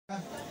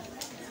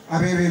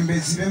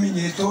abebembezi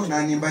b'eminyeto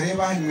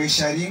nanimbareba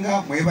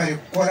nimwesharinga mwebare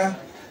gukora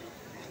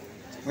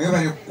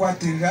mwebare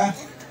kukwatirira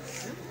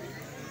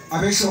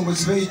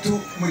abeshongozi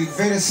baitu muri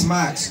very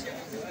smart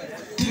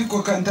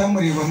tiriko kanta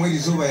mureba muri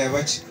zuba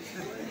yabache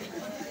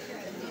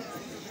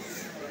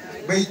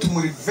baitu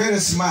muri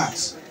very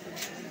smart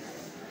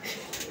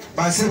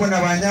basebo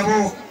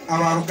nabanyabo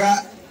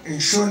abaruga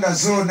enshonda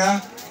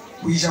zona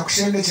kuija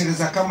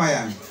kushendekereza kama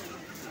yange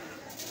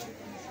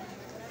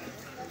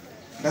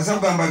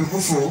ndazagamba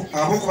bikufu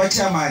abo kuba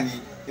cyamani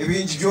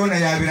ebinji byona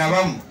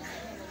yabirabamu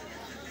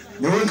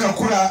nyewe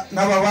nkakura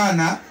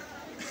n'ababana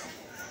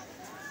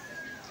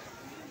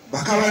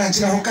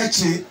bakabarangira ho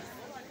kake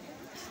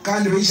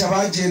kandi bisha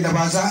bagenda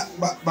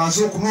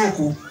bazo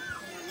kunoku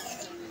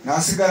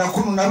nasigara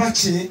kunu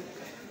nabake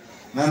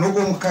na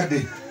nogo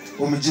mukade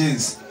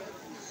omugenzi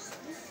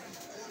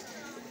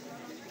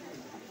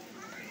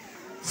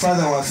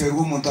father wa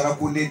feru muntara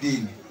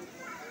kundedini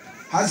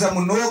haza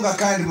munonga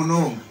kandi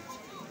munonga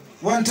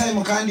one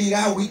time kandi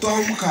ira witwa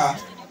muka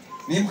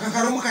ni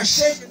mukakaromuka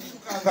sheke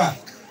mukanga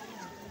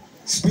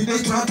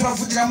speed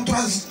turavugira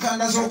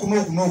muturazikanda zo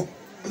kunoku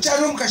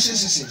cyari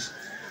mukashesheshe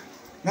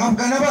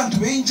nabugana abantu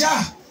benja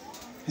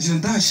je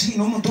ndashi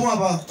no muntu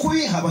waba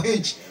kubi haba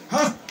henji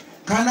ha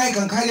kana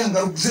ikankari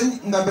ngaruzenyi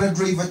ngabira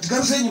driver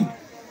tigaruzenyi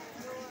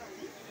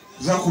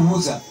za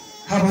kubuza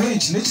haba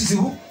henji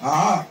nekizibu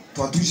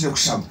twatujire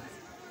kushaba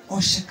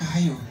osheka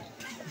hayo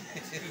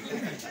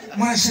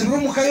mwashero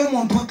mukayo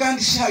muntu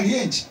kandi shali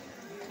henji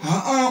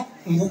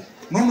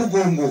no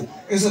mugongo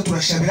ezo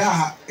turashabira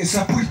aha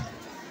esapuri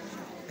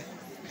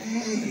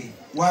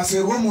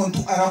waferwa muntu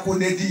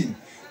arakondedini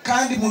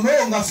kandi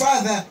munonga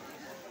father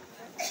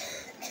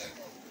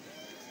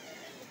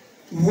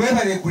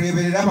webare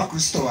kureberera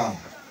abakristo bawe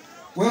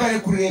webare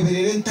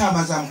kureberera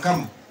intama za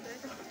mukama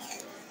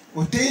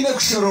uteine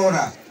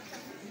kushorora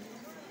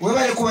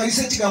webare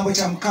kubarise kigambo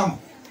cya mukama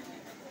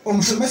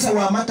omushomesa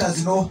wa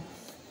matazi no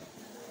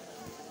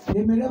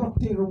yemerera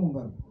bakutera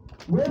umungaro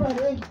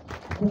webare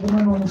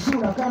kugumana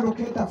umushura kandi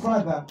oketa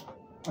father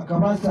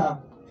akabasa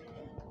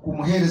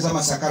kumuhereza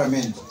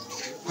amasakaramenti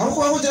haruko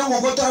wakugira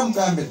ngo gotara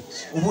mugambere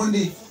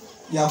ubundi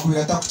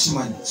yakubira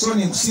takukimanya so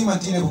ni kusima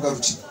ntine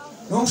bugaruki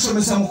no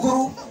mushomesa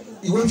mukuru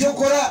iwe byo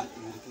kora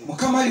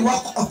mukamari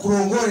wako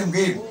akurongore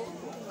mbere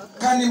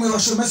kandi mwe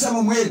bashomesa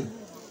mu mwere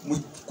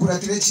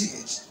kuratire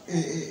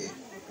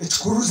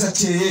ekikuruza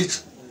cyeyecu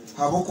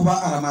habo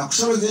kuba arama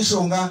kushoroza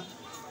enshonga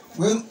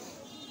we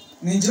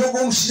ninjiro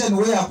go mushija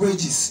niwe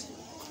yakwegise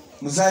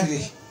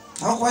muzarire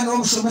aho kwa no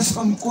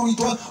mushomesa mukuru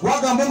itwa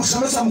wagamba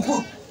mushomesa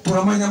mukuru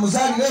turamanya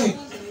muzarire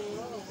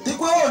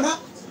tikwona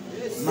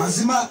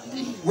mazima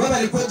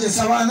webare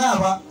kwegesa abana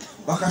aba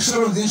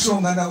bakashoroza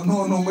enshonga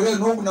no mure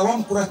no na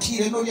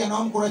wamukuratire no ya na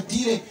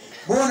wamukuratire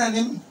bona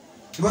ne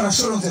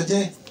barashoroza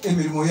je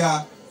emirimo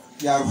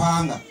ya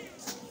ruhanga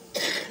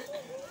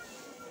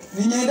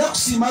ninyenda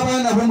kusima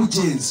abana bo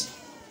mugenzi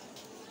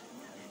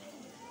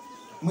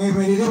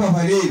mweberere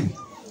babarebe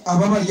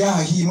ababa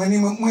ryahahimwe ni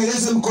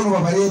mwereze mikono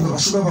babarebe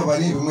bashuba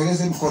babarebe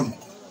mwereze mikono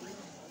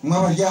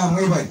mwabaryaha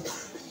mwebari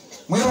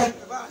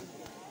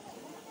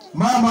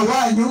mama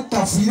wanyu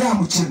tafira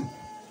mukino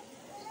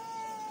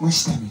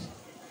mwishitamire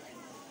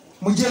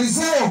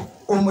mugerizeo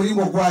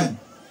omurimo gwanyu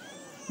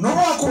no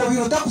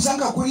bakubabiro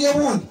takusanga kuri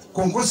yebundi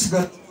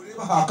konkosigara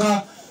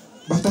haka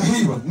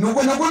batahiba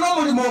nuko nabwo no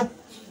murimo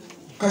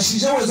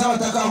kashije weza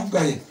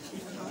batakakugaye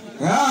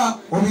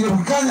obire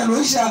bukanya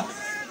noisha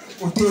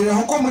uterera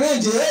hoko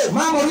murenge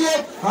mama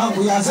uriye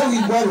hangu yaza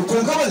windwaro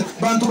konka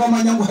bantu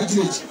bamanya ngo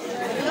hakireke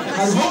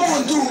hari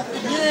umuntu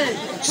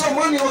so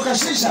mwani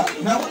wakashisha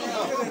na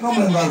no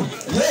mungaro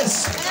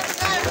yes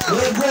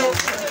yego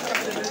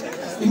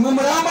imwe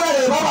muramara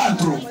reba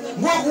abantu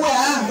ngo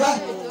kuhanga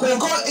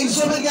konko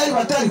insobe ryari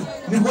batari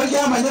nibwo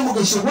ryamanye mu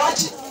gasho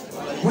gwaki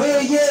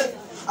weye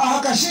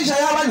ahakashisha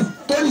yabani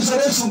tori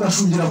zoresu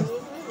ngashungiramo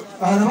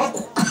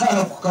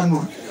arabakukara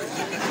kukanura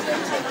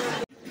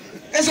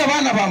ese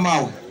abana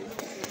bamawe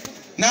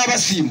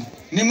n'abasimu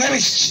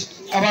nimwebishi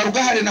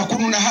abarugahare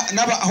nakunu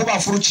naba aho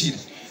bafurukira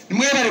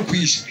nimwebare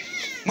kwisha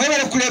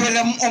mwebare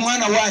kureberera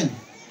omwana wanyu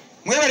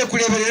mwebare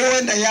kureberera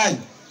wenda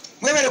yanyu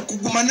mwebare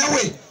kuguma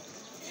nawe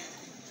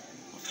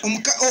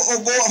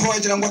ogo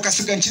hogira ngo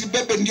akasiga nkiri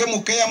bebe ndiyo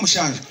mukeya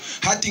mushanje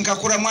hati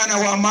nkakura mwana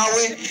wa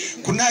mawe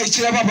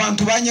kunayikira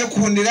abantu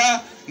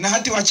banyekundira na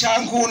hati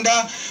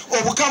wacankunda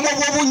obukamo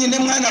bwo bunyine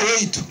mwana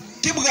weitu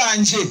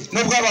tibwanje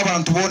no bwaba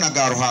bantu bona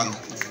garuhanga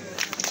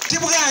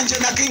tibwanje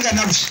nakinga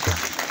nabusha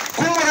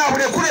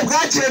kumurabure kure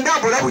bwagenda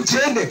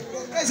burabugende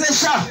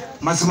ezesha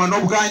mazima no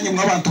bwanye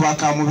mwabantu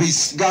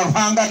bakamubisi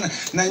garuhanga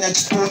na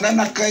nyakitunda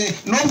nakaye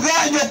no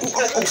bwanye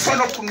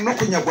okufana no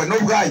kunyagwa no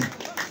bwanye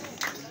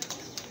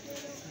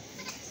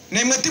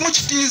nemwe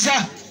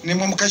timukitiza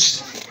nemwe mukashi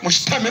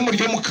mushitame muri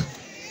yo muka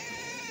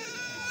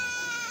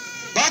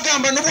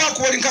bagamba no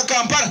bwakubora inka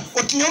Kampala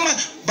otinyoma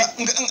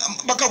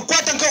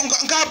bakakwata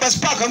nka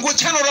baspaka ngo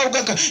cyanora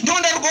rugaka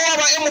ndonda rwo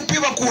waba MP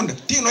Bakunda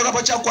tinora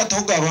bacakwata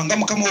ho garuhanga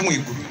mukamo wo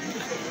mwiguru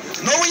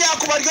no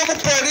yakubaryo mu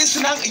police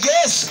na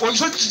yes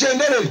ojo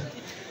kigenderere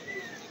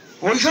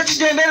ojo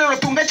kigenderero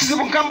tunga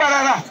kizibu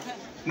nkambarara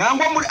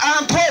nangwa muri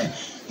Anton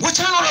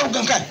ngocyano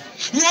rarugankana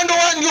nyondo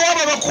wanyu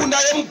waba bakunda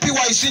MP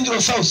wa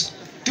Isingiro South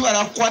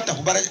tibarakwata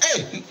kubara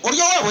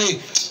oryo wawe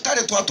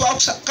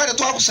kare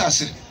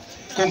twakusasira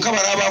konka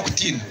baraba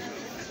kutina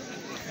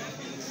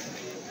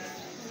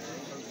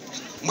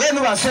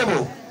mwenu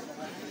basebo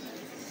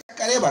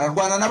kare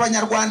bararwana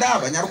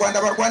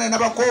n'abanyarwanda barwana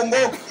n'abakongo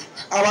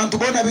abantu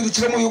bona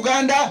birukire mu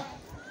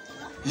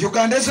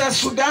Uganda za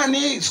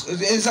Sudani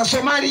za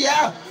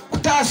Somalia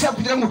kutasa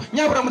kugira ngo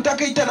nyabura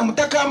mutaka itana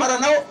mutaka amara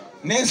nawo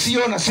nensi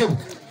yona sebo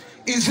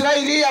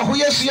Israeli aho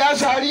Yesu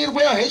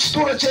yazarirwe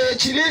hekituro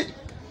cyekiri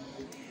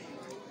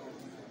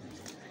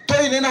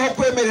toyine naho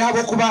kwemerera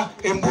abo kuba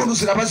embundu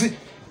zirabazi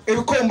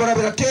ebikombora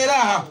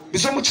biratera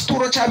bizo mu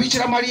kituro cya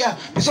Bikira Maria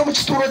bizo mu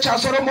kituro cya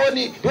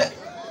Solomoni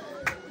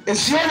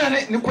esiyona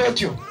ni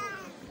kwetyo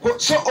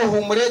so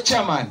ohumure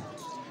cyamani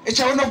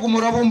ecyabona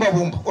gumurabumba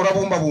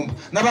urabumba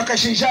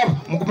nabakashinjaba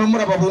mugume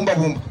murababumba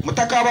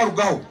mutaka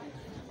abarugaho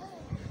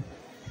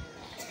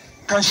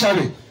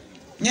kanshabe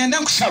nyenda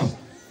nkusaba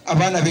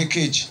abana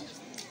bekeje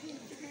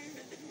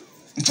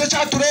nicyo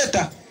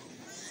cyatureta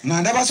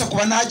nandabasa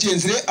kuba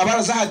nagenzire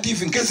abaraza ha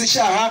TV nkeze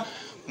shaha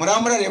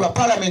muramurareba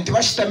parliament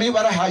bashitame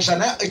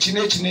barahashana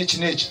ikineki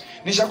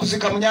nisha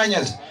kuzika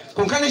munyanyaza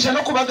kunkanisha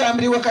no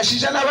kubagambiriwe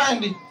kashija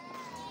nabandi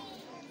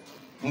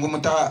ngo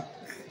muta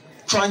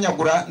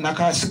twanyagura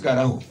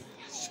nakasigaraho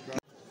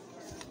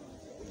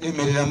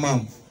emerera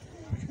mama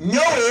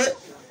nyowe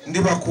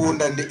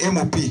ndibakunda ndi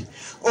MP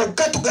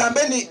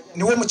okatugambe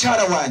niwe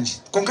mucyara wanje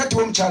konkati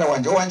we mucyara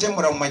wanje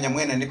muramumanya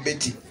mwena ni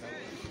Betty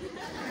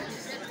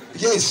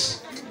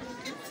yes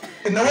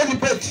nawe ni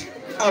Betty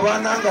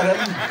abana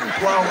ngara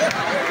wawe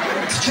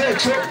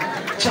cyecho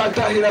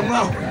cyatahira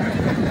mwaho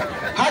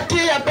hati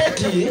ya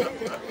Betty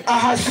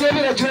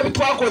ahasebera cyo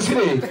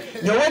bitwakozire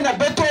nyowe na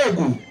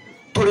Betogu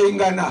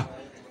turengana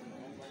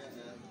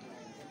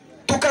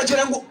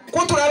tukagira ngo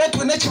kuturabe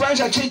twine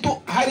kibanja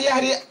cyitu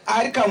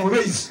hari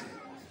kamubezi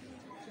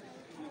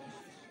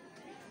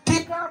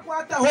tika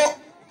kwataho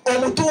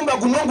omutumba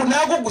gunongo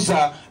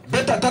naguguza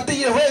beta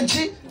tatire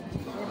wenchi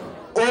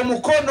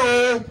omukono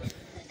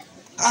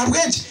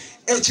abwenchi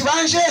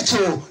ekibanje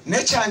cyo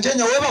necyanje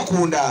nyowe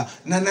bakunda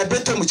na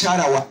Beto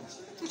mucyarawa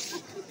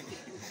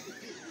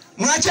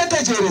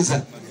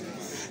mwachetegereza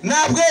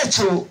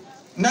nabwecho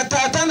na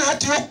tatana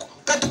hati yo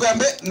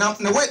katugambe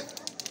nawe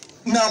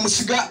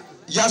namusiga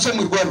yazo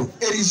mu rwaro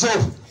erizo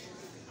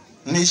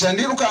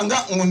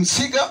nishandirukanga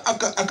ngunsiga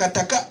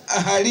akataka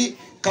ahari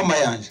kama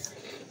yanje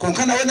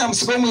konka nawe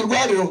namusiga mu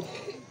rwariro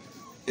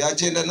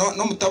yagenda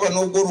no mutaba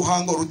no go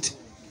ruhango ruti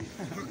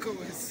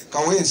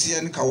kawensi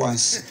yani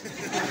kawansi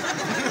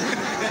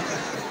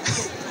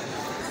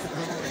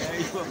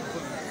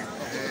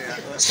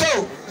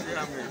so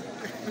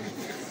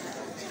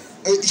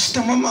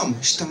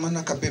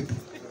ishtamana kabebe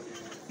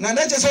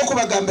nandaje so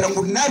kubagambira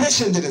ngo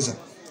nabeshendereza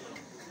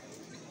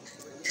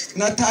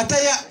na tata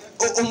ya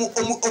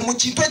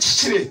omukitwa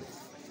kikire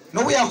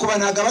no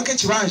yakubanaga bake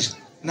kibanje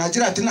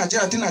nagira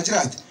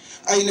ati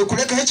ayine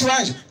kureka he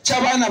kibanje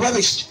cyabana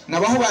babeshi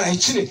nabaho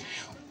barahikire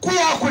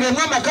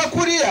kuyakuremwa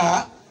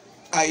makakuriya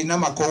ayina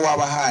mako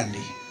wabahandi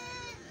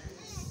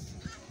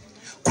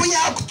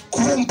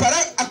kuyakumpara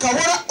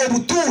akabora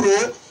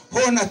obuturo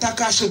hona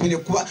takashobire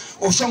kuba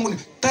oshangune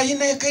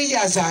tayine kai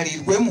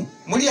yazarirwemu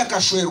muri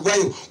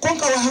yakashwerwayo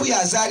konka waho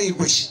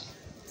yazarirwe shi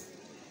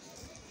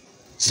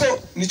so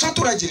nico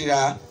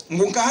turagirira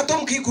ngo nka hato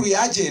Omukeikuru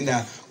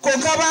yagenda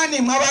konka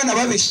abana mwabana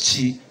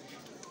babeshiki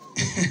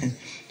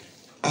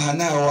aha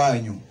na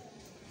wanyu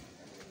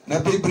na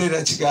Bible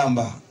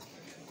irakigamba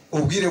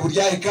ubwire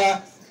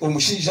buryarika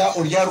umushinja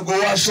uryarwo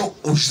washo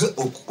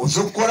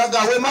uzokora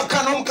gawe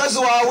makano mukazi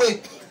wawe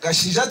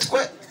gashija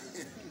twe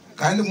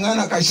kandi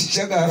mwana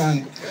kashisha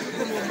garanga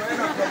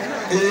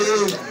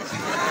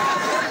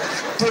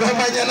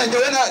turamanyana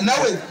nyowe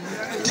nawe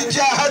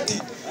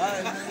tibyahati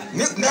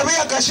nabe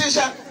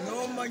yakashisha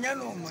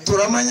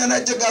turamanyana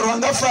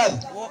jegarwanga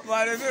fadi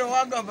barebere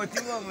wagamba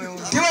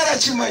tibara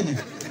kimanya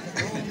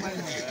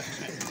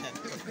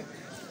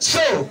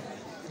so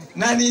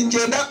nani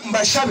ngenda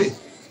mbashabe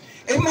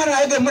imana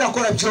yage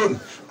murakora byona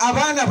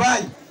abana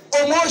banyu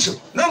omosho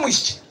no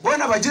mwishiki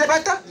bona bagire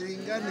bata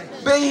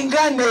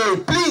beingane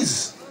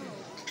please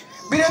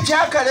bire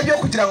byakare byo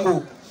kugira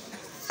ngo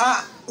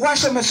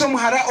washomese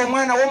muhara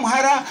omwana wo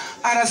muhara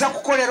araza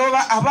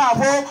kukorera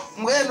ababo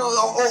mweno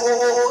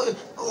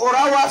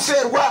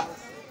orawaferwa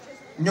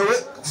nyowe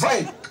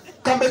vai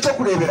kambe cyo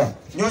kurebera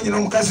nyonyi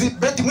no mukazi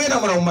Betty mwena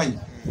muramumanya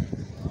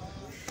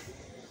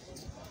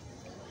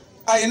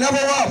ayinabo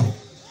wabo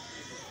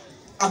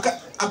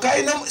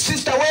akaina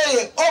sister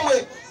weye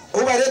omwe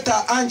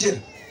ubareta Angela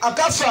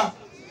akafa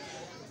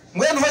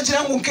mwenu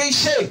bagira ngo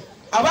nkeishe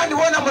abandi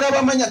bona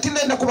murabamanya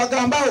tindenda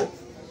kubagambaho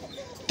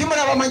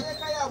timurabamanya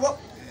yabo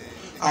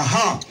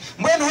aha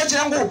mwenu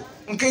bagira ngo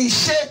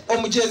nkeishe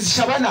omugenzi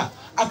Shabana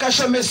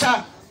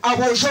akashomesa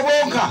abojo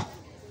bonka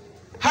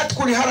hati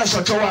kuri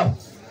harashocho wabo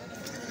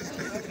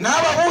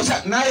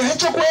nababuza nayo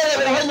hecho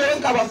kwerebera banyewe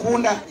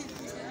nkabakunda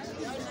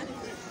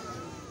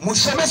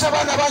mushemeza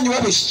abana banyu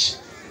babishye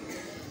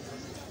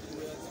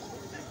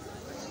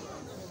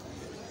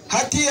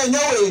hatiye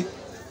nyawe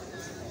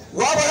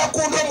wabara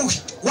kundo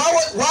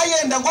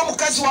wayenda ngo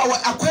mukazi wawe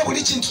akwebura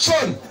ikintu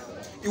cyone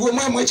iwe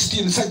mwe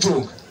kitindi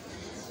sajonga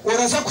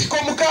uraza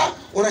kwikomuka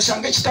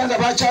urashanga ikitanda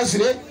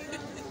bacyazire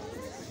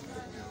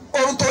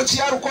orutoki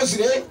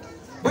yarukozire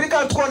buri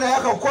ka twona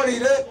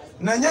yakakorire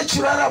na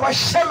nyekirara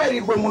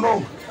bashemerirwe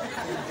muno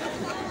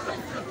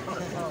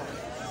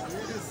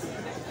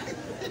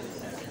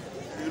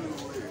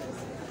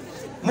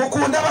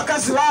mukunda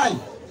abakazi banyu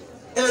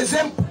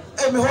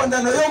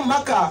emihondano yo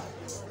maka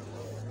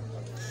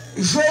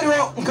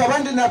jero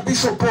nkabandi na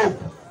Bishop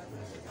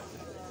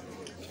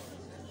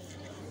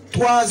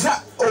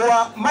twaza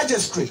owa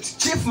magistrate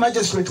chief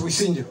magistrate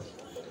wisinje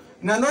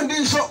na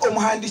nondisho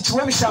omuhandiki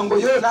w'emishango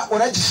yona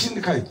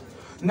oragishindikayo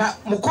na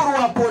mukuru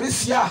wa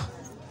polisi ya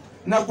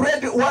na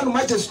grade 1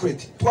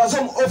 magistrate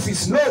twaza mu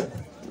office no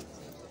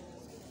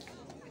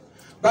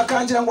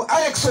bakangira ngo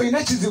Alex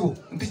oyine kizibu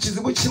ndi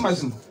kizibu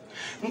kimazima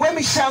ngo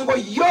emishango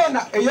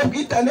yona eyo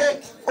bwitane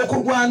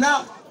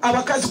okurwana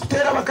abakazi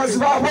kutera abakazi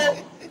babo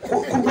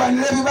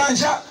kurwanira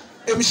bibanja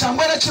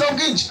emishango arakiro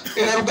bwinji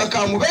eraruga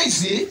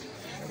kamubeizi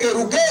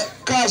eruge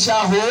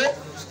kajaho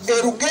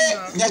eruge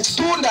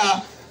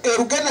nyakitunda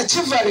eruge na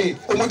kivare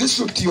omu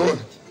district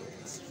yona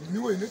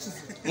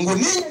ngo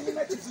ni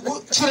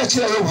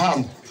kira yo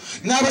buhango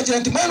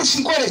n'abagenti mwene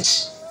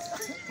ushinkoreki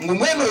ngo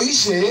mwene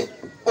yishe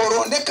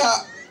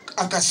orondeka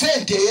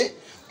akasente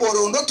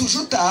orondo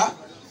tujuta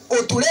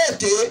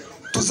otulete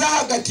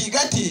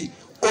tuzahagati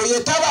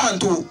oyeta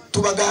abantu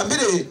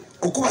tubagambire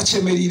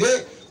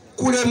okubachemerire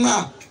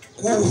kuremwa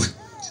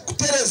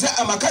kutereza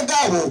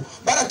amakagabo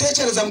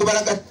baratekereza ngo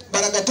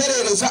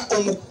baragaterereza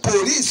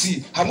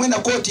umupolisi hamwe na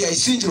koti ya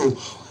isinjiro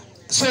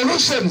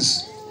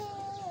solutions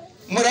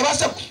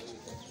murabasa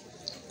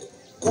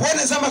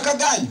kuboneza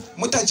amakaganyu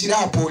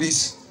mutagira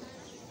polisi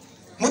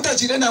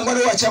mutagire nangwa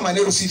no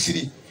wachamanero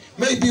C3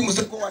 maybe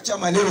muzeko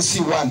wachamanero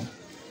C1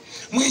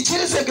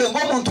 mwikirize ngo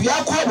umuntu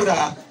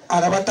yakwabura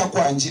arabata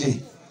kwangire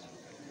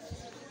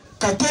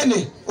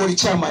katene uri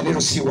chamanero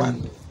C1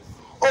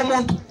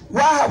 omuntu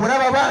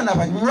wahabura abana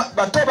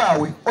bato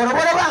bawe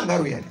orabora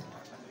bangaruye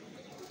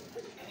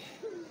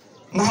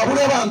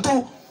muhabura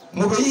abantu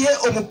mubeyihe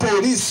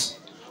umupolisi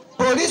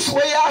polisi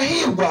we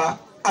yahirwa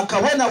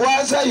akabona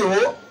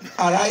wazayo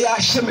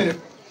arayashemere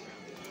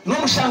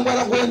n'umushangwa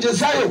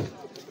aragongezayo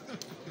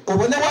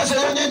ubone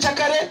wazayo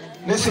nyenchakare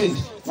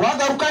nesendi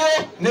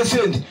wagarukayo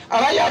nesendi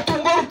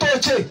arayatunga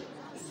urutoke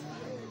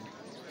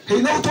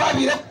hino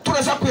utwabire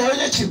turaza kuyayo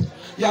nyekiro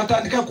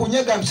yatandika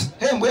kunyegamsa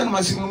hembo yano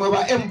mazimu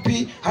ba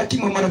MP hati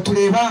mwe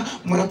maratureba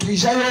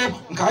muratwijayo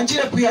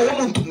nkangire kuyayo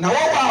muntu nawo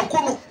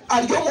wakuno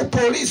aryo mu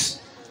police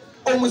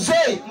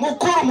omuzei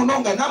mukuru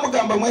munonga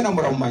namugamba mwena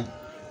muramumanya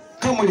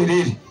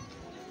kamuliriri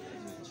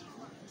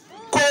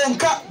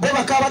konka bo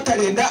bakaba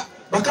batarenda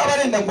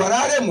bakabarenda ngo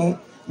araremu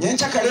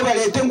nyencha kareba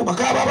lete ngo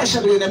bakaba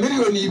bashabire na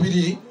miliyoni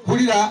 2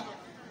 hulira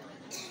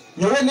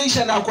nyowe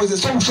nisha nakoze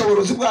so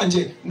bushoborozi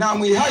bwanje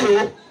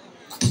namwihayo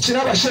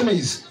tikira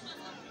bashemeze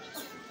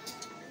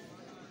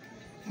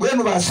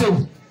mwenu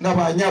basebu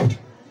n'abanyabo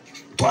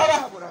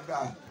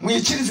twababuraga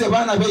mwikirize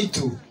bana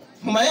beitu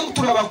mumayengu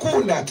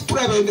turabakunda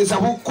turabendeza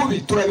bukubi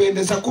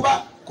turabendeza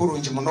kuba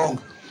kurungi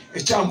munonga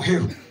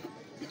ecyamuheru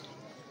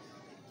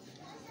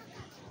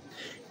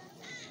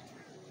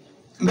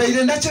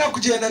mbeire ndakira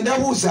kugenda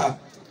ndabuza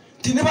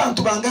tini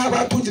bantu bangaha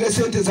batungire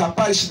sente za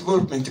parish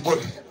development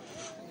board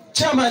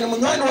chairman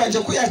munywani wanje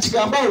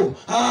kuyakigambaho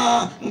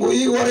ngo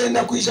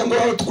yiworenda kwisha ngo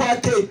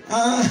twate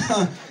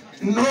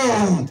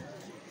no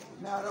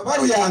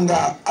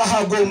Ruyanga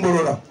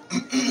ahagomborora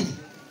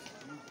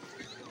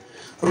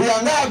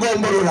Ruyanga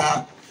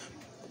ahagomborora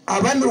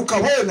abandi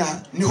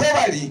ukabona niho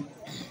bari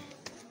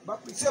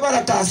bakwise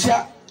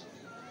baratasya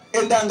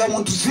endanga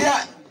muntu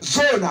zia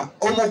zona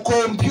omu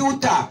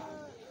computer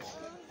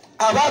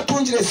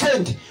abatungire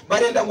sente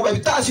barenda ngo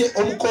babitasye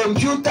omu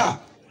computer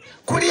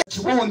kuri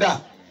kibunda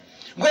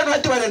ngweno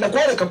hati barenda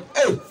kwereka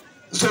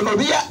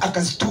zonobia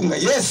akazitunga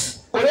yes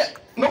ore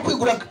no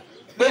kwigura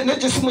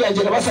neje simu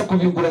yagera basa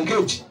kubigura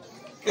ngeje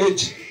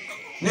eje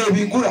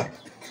nebigura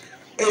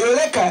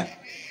eyoleka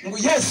ngo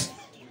yes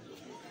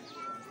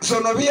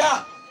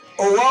zonobia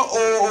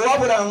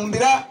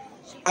owaburambira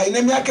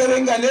aine myaka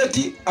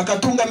erenganeti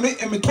akatunga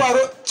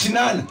emitwaro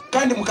 8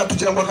 kandi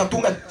mukatugira ngo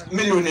akatunga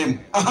miliyoni 1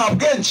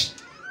 ahabwenji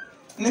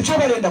nicho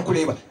barenda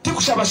kureba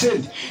tikushaba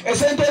sente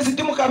esente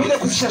eziti mukabire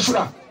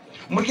kuzishashura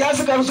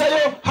muryazi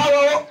garuzayo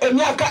hawo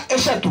emyaka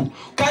 3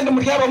 kandi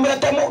muryaba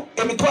muratamo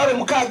emitwaro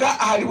 6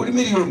 ahari buri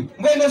miliyoni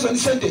mwenezo ni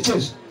sente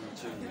chezo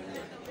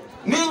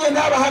ninye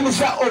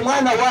nabahamisa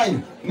omwana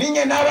wanyu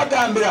ninye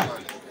nabagambira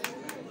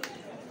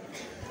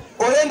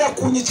orenda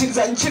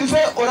kunyikiriza nkirize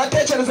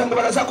oratekereza ngo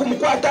baraza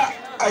kumukwata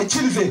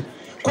ayikirize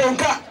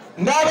konka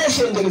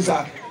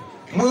ndabeshengereza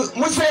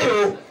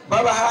museyo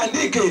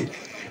babahandike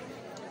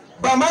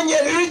bamanye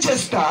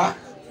register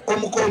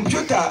omu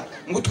computer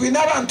ngo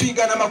twina abantu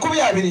igana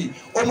 20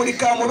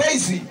 omurika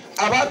mubezi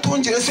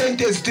abatungire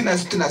sente zitina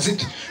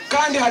ziti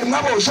kandi harimo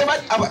abosho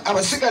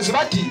abasigazi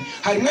bati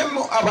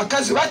harimo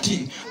abakazi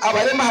bati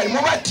abarema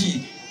harimo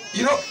bati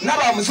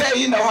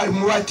n'abamuzeyi naho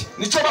harimo bati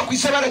nico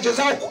bakwise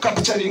baragezaho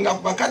kukapucaringa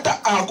bakata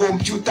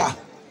computer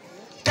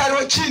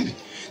taro kindi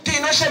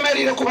tino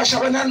shemerire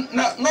kubashabana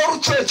no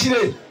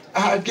rucokire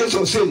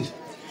ahagezo sente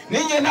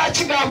ninye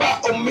nakigamba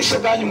omumisho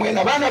ganyu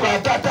mwena bana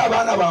batata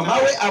abana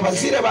bamawe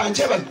abazire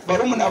banje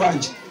barumuna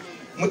banje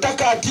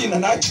mutakatina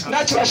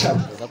nachi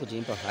bashaba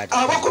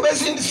abo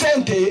kubezindi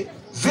sente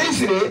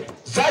zizire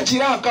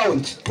zagira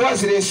account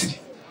twaziresi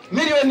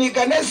miliyoni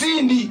igane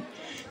zindi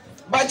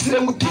batire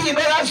mutino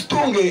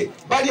razitunge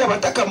bari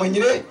abataka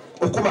manyire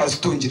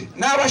okubazitungire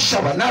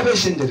nabashaba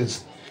nabeshengereza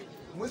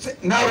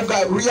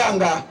naruga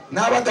ruyanga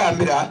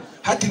nabagambira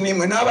hati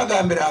nimwe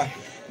nabagambira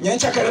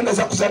nyencha karenda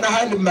za kuzana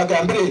handi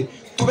magambire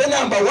tube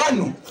number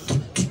 1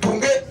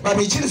 tutunge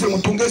babikirize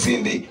mutunge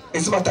zindi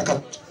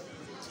ezibatakatu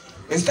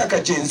ezitaka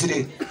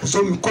jenzire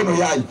uzo mikono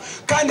yanyu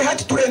kandi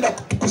hati turenda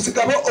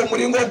kuzigabo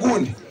omuringo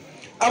gundi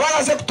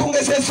abaraze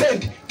kutunga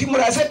sente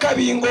timuraze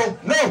kabingo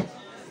no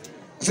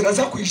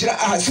ziraza kwijira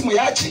ahasimu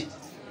yachi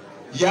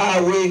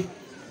yawe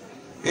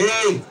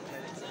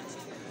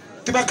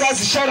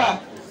tibakazi shara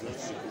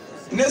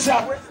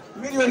neza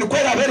miliyoni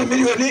kwera bere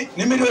miliyoni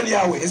ni miliyoni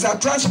yawe eza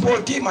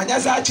transport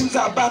manyaza achi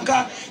za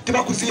banka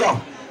tibakuziyaho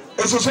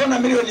ezo zona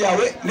miliyoni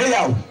yawe ne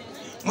yawe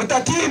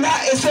mutatina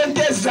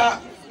esente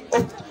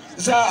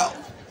za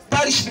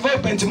parish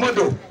development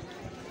model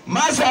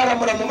mazara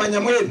muramumanya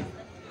mwene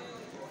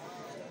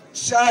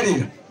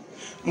sharira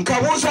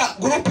nkabuza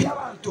group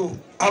y'abantu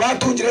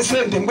abatungire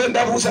sente ngwe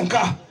ndabuza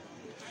nka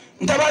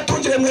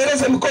ndabatungire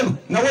mwereze mikono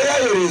nawe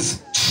yayereza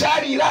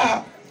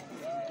sharira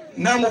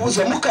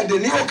namubuza mukade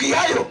niho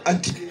kiyayo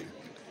ati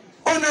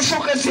ona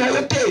shoka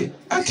zihayote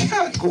ati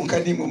hatkunka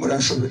nimwe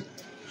murashobera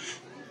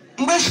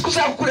mbeshi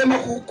kuzakurema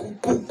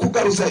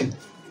kugaruzayo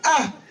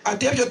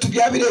atebyo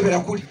tubyabirebera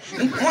kuri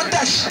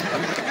mutashi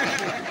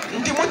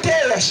ndi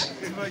muteyashi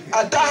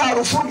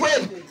ataharufurwe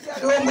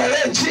ariho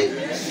mwarenji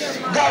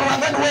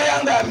garwanga niwe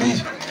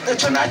yangambire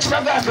eco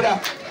nakibagambira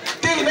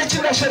tine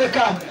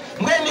kinashereka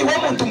mweni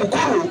wo muntu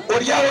mukuru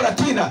oryaho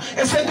latina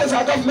esente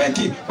za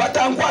government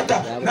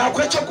batangwata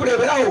nakweco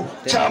kureberaho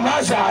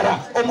cyamazara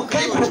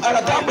Omukeikuru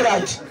aratambura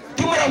ati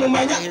timura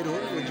mumanya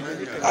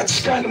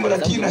ati kandi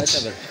muratina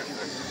ki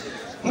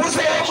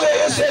muze yamwe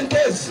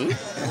sentezi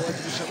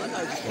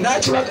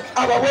nachiba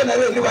ababona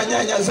rero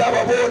nibanyanya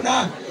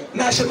zababona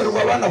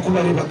nashemerwa abana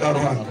kubareba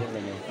garuhanga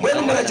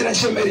mwene muragira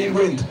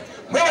nshemerirwe ndo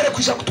mwe bare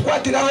kwisha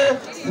kutwatiraho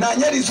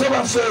nanyerizo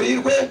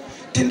bamferirwe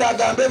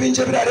tindagambe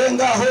binje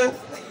birarengaho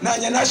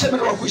nanye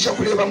nashemerwa kwisha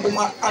kureba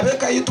nguma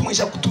abeka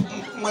yitumwisha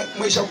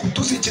mwisha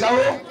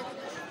kutuzikiraho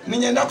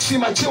ninyenda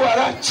kusima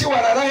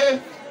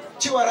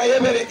chiwara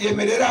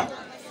yemerera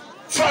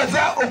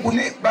father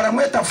oguni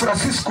baramweta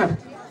Francisco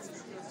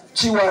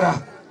chiwara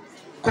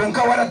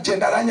konka wara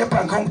jendaranye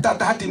panka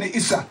umtata hati ni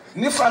Isa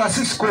ni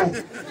Francisco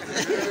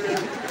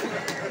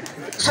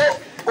so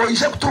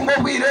oishe kutungo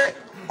bwire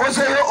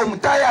ozeyo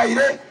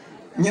omutayaire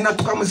nyina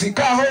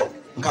tukamuzikaho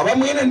nkaba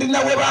mwene ndi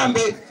nawe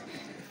bambe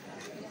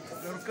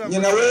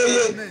nyina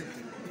weye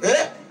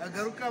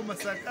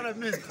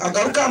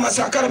agaruka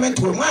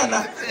amasakaramentu we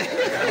mwana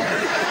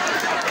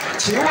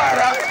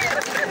chiwara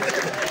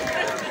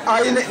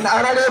aine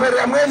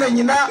arareberera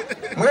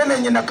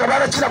mwene nyina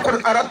kabara kira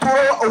aratuwa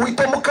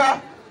owitemuka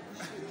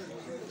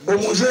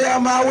omuje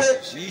yamawe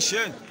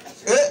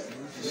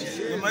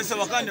Maisa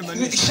bakande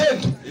mani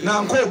shentu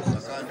na nkoko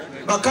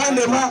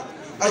bakandema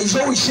aizo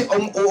wishe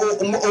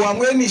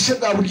owamweni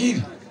shega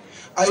bugiri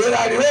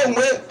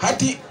ayerariwe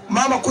hati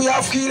mama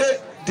kuyafkire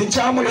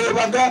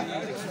tinchamurebaga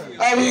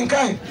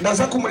abinkahe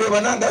ndaza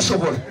kumureba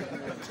ndashobora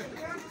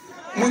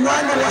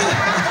munywani wa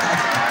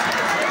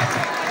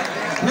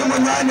ni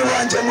munywani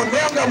wanje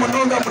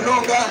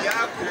munonga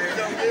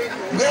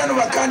ngeno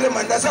bakande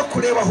mandaza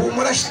kureba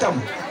humura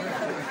shitamu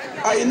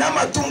aina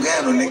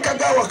matungeno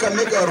nikagawa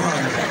kamega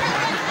ruhanga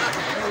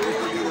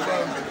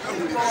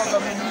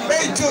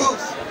beitu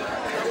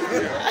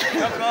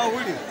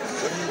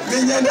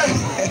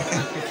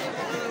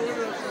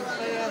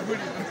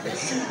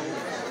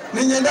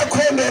ninyenda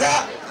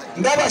kwemera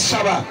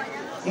ndabashaba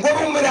ngo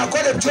bumira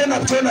akore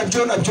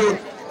byo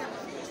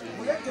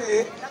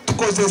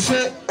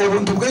tukozese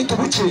obuntu bwaitu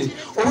buke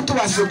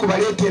obutubase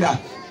kubaletera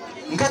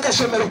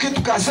nkakashomero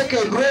kitu ka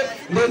secondary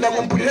ndenda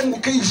mumpurire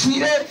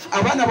ngukeyishire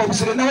abana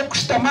babusire naho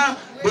kushitama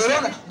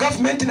rero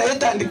government na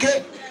yetandike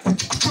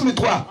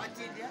kucumitwa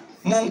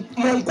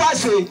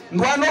munkwase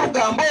ndwano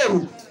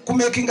rugamboru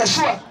kumekinga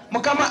sure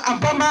mukama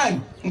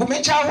ampamani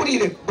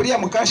ngumechahurire buriya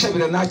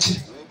mukashabira nakire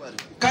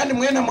kandi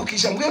mwena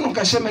mukisha mwene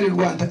ukashemera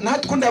Rwanda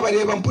natukunda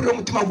bareba mpurire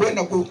umutima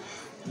gwenda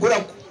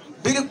gura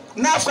biri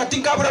nafwa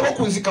tinkabura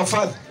bokunzika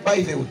father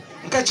by the way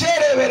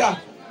nkacerebera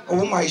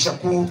ubu mwahisha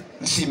ku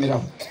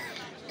nsimiraho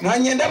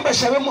nanyenda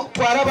mbashabe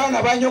twara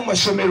abana banyo mu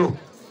mashomero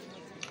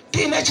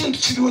tina kintu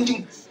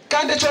kirungi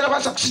kandi cyo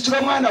rabasa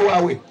kushikira mwana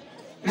wawe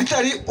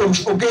litari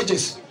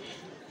obgejesi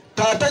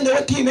tata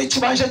nyewe tine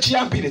kibanje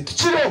kiyampire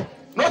tukiro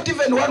not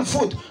even 1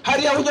 foot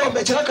hari aho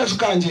nyombekera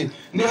akajukanje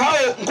ni hawo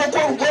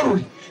nkoko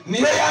rugoruri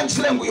niyo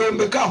yangisire ngo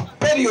yombekaho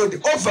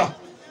period over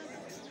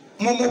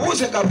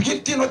mumubuze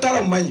ngabwiti no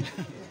taramanye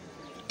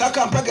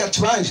takampaga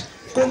kibanje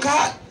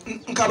konka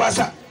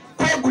nkabaza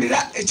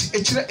kwegurira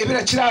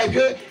ebira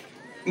kirabyo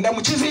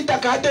ndamukiza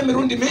itaka hate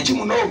mirundi mingi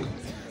munonga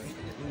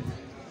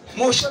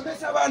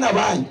mushomeza abana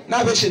banyu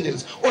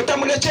nabeshengereza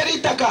otamurekera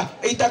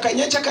itaka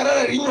nyencha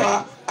karara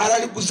rinywa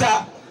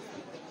araliguza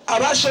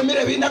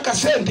abashomire bina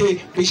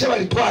kasente bishe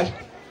balitwari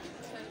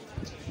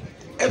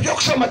ebyo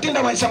kushoma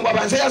tinda manyisangwa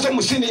abanze yazo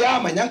musini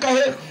yamanyanka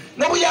he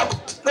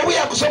no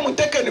buyakusoma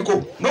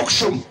umutekeniko no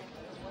kushoma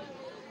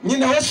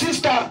nyina ho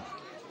sister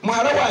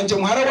muhara wanje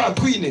muhara wa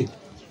twine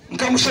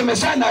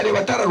nkamushemeza nare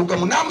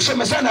batararugamu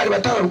namushemeza nare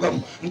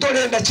batararugamu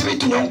ntorenda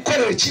kibitu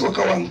nyonkorere kiwa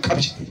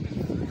kawankabye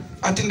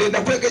ati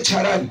ndenda kwege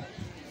cyarani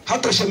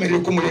hatoshemereye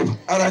kumureba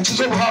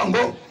arankizo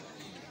buhango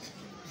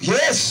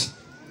yes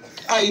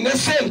aine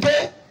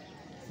sente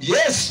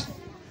yes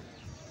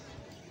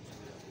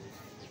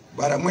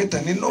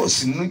baramweta ni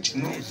nosi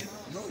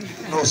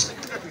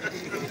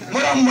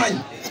muramanye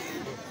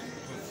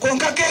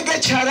konka kege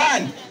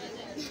cyarani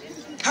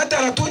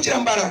hataratungira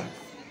mbara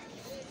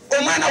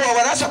umwana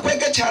wawe arasa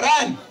kwege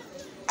cyarani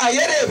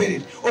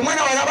ayereberere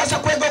umwana wawe arabasa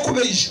kwege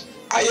kubeje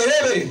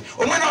ayereberere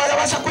umwana wawe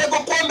arabasa kwege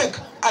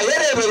kombeka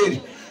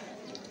ayereberere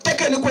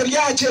tekeniko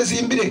ryacheze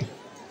imbere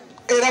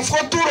era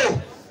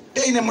foturo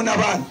deine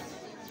munabana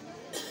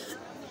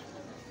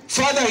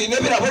father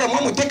inebira bora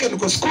mu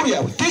mutekeniko school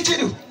yawe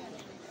teaching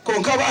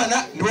konka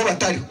bana nibo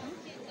batari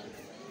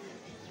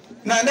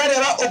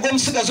nandareba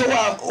ogomsigazo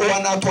wa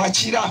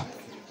natwakira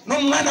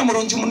no mwana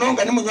muronji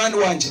munonga ni munywani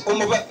wanje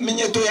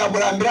omuminyeto ya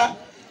burambira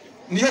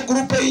niyo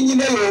groupe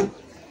yinyine yo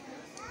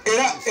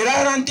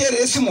era rantere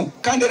esimo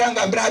kandi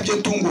rangambira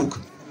Ebyentuguka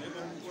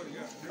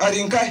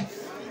arinkai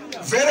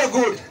very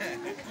good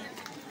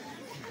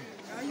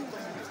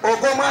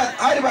ogoma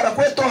hari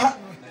barakwetoha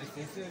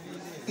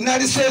na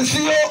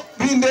lisensiyo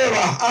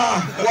bindeba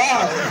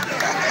wow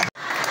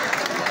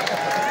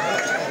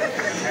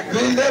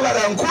bindeba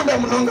rankunda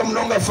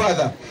munonga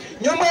father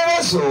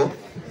nyomwebazo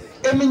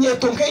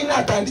eminyeto nkaina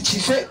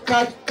atandikise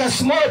ka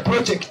small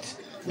project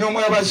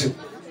nyomwebazo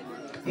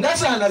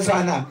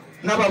ndazana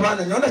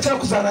nababana nyonda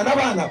cyakuzana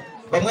nabana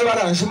bamwe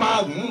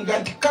baranjuma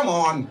ngati come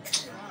on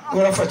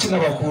urafakina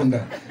bakunda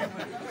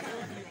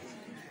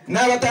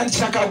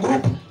nabatandikira ka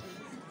group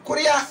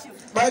kuriya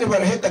bari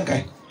baraheta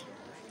ngai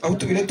aho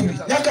tubire turi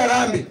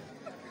nyakarambe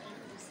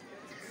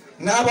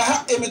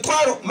nabaha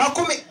emitwaro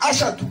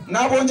 30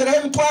 nabongera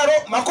emitwaro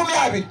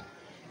 20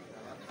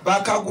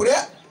 bakagure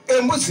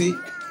embuzi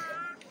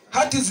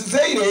hati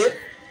zizeire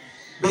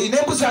beine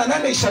embuzi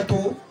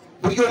 8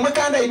 buri umwe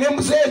kandi ine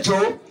embuzi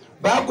ejo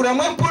bagura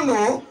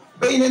mwempuno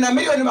beine na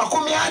miliyoni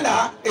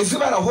 40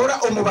 ezibarahora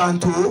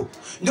omubantu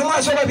ndio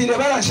mwazo babire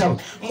barashaba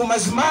mu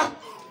mazima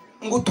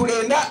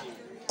nguturenda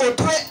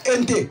otwe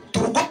ente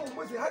turugo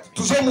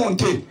tuzo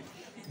monte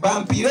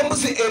bampire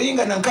mbuzi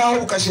eringa nankaho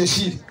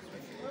bukasheshiri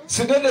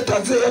sindende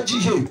tanze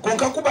yajihe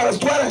konka kubara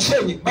twara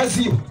nshenye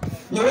baziba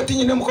nyobati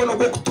nyine mukono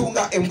gwo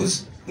kutunga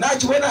embuzi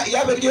nakibona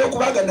yabergiye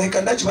kubaga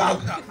ndahika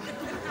ndakibaga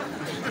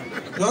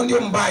nondi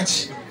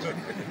ombaji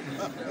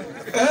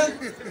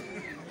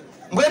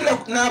ngwenda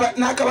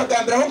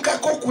nakabagambira ho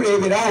nkako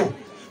kureberaho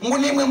ngo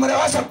nimwe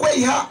murabasa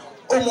kweha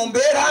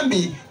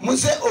omumberambi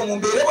muze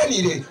omumbere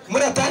bonire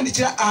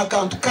muratandikira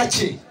akantu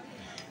kake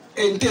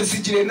ente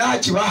zigire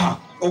nakibaha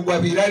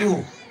ogwabira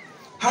ariho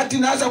hati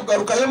naza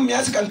kugaruka yo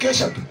myasi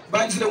kankesha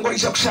banzire ngo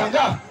risha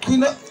kushanga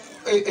twino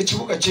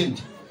ekibuga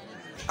kindi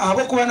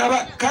abo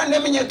kubana kandi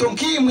eminyeto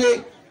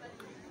nkimwe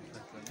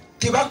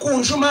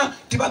tibakunjuma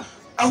tiba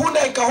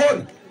ahunda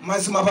ikahona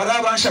mazima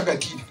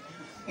barabanshagakire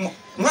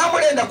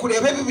mwamurenda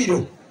kurebe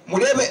bibiro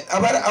murebe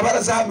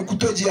abarazahami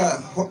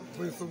kutogiya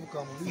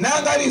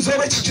nangari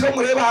izobe kikiro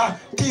mureba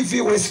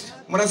TV West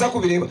muraza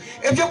kubireba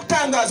ebyo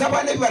kutangaza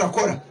abana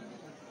bibarakora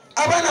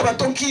abana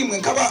batonkimwe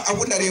nkaba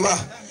abuna reba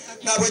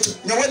nabo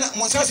nyabona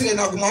musasire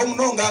nagumaho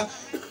munonga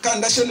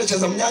kandi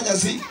ashendekeza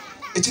munyanyazi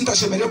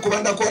ekintashemere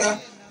kubanda kora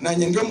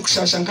nanye ndio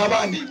mukushasha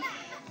nkabandi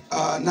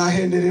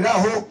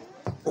nahendereraho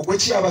ubwo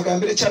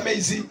cyabagambire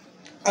cy'amezi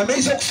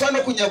amezi okufana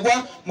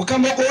kunyagwa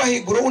mukamogo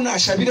wahiguro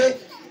unashabire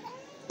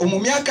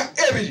omumyaka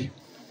 2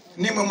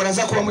 nimwe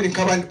muraza kuba muri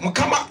nkabandi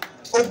mukama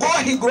ubwo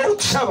wahiguro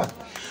utushaba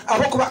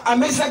abo kuba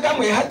amezi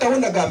agamwe hata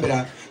hunda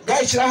gambira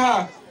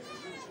gayishiraha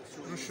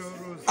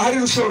ari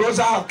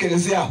rushoroza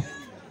hakerezia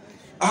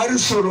ari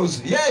rushoroza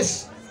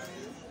yes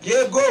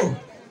yego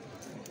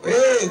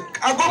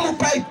agomu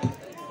pipe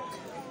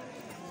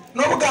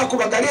no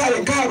bugakubagari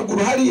hari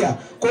nkaruguru hariya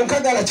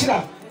konkagara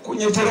kira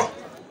kunyetero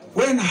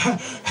wena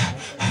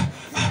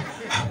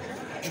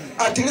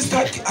at least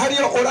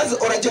hariya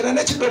oragena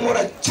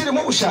nekidomora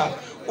kirimo busha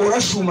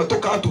orashuma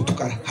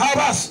tokatutukara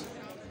habas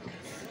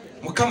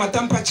mukama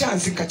tampa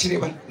chance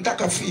nkakireba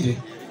ndakafire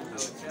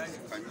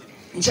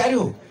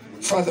njariho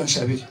father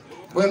nshabire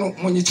bueno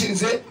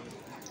munyikirize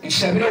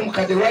nshabire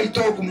umukade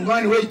waito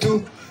kumwani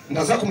wetu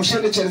ndaza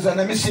kumushendekereza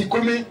na misi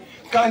 10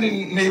 kandi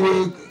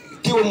niwe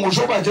tiwe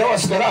mujoba jya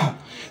wasigara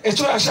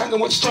echo yashanga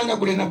mu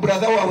kitonyagure na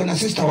brother wawe na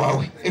sister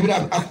wawe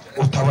ebira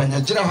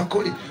utabanyagira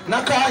bakuri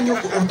nakanyu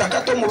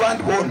utakato mu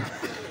bandi bona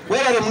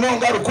werare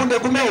munonga rukunde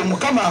gume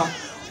umukama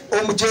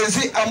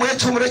omugenzi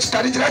amwecu umure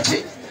kitarigira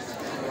ki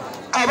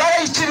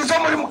abayikirizo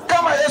muri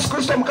mukama Yesu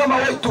Kristo mukama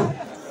wetu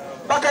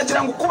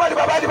bakagira ngo kuba ari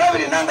babari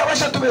babiri nanga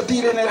bashatu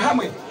betirene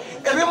hamwe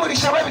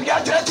ebimurisha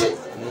babiryagira ki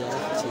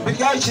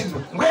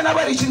biryakirizo mwe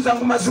nabarikiza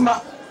ngo mazima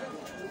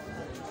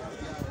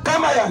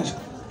kama yanje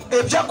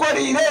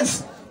ebyakori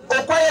irenze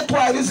okwaye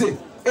twarize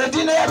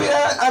edine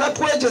yabira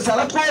aratwegeza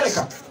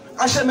aratwereka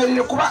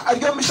ashemerire kuba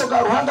aryo misho ga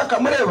ruhanga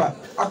kamureba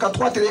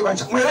akatwatire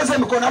ibanja mwereze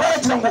mikona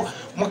baragira ngo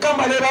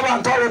mukama reba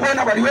abantu abo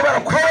bona bari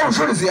barakwera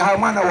ushurize ha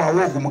mwana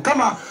wawe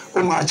mukama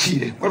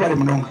umwakire we bari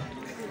munonga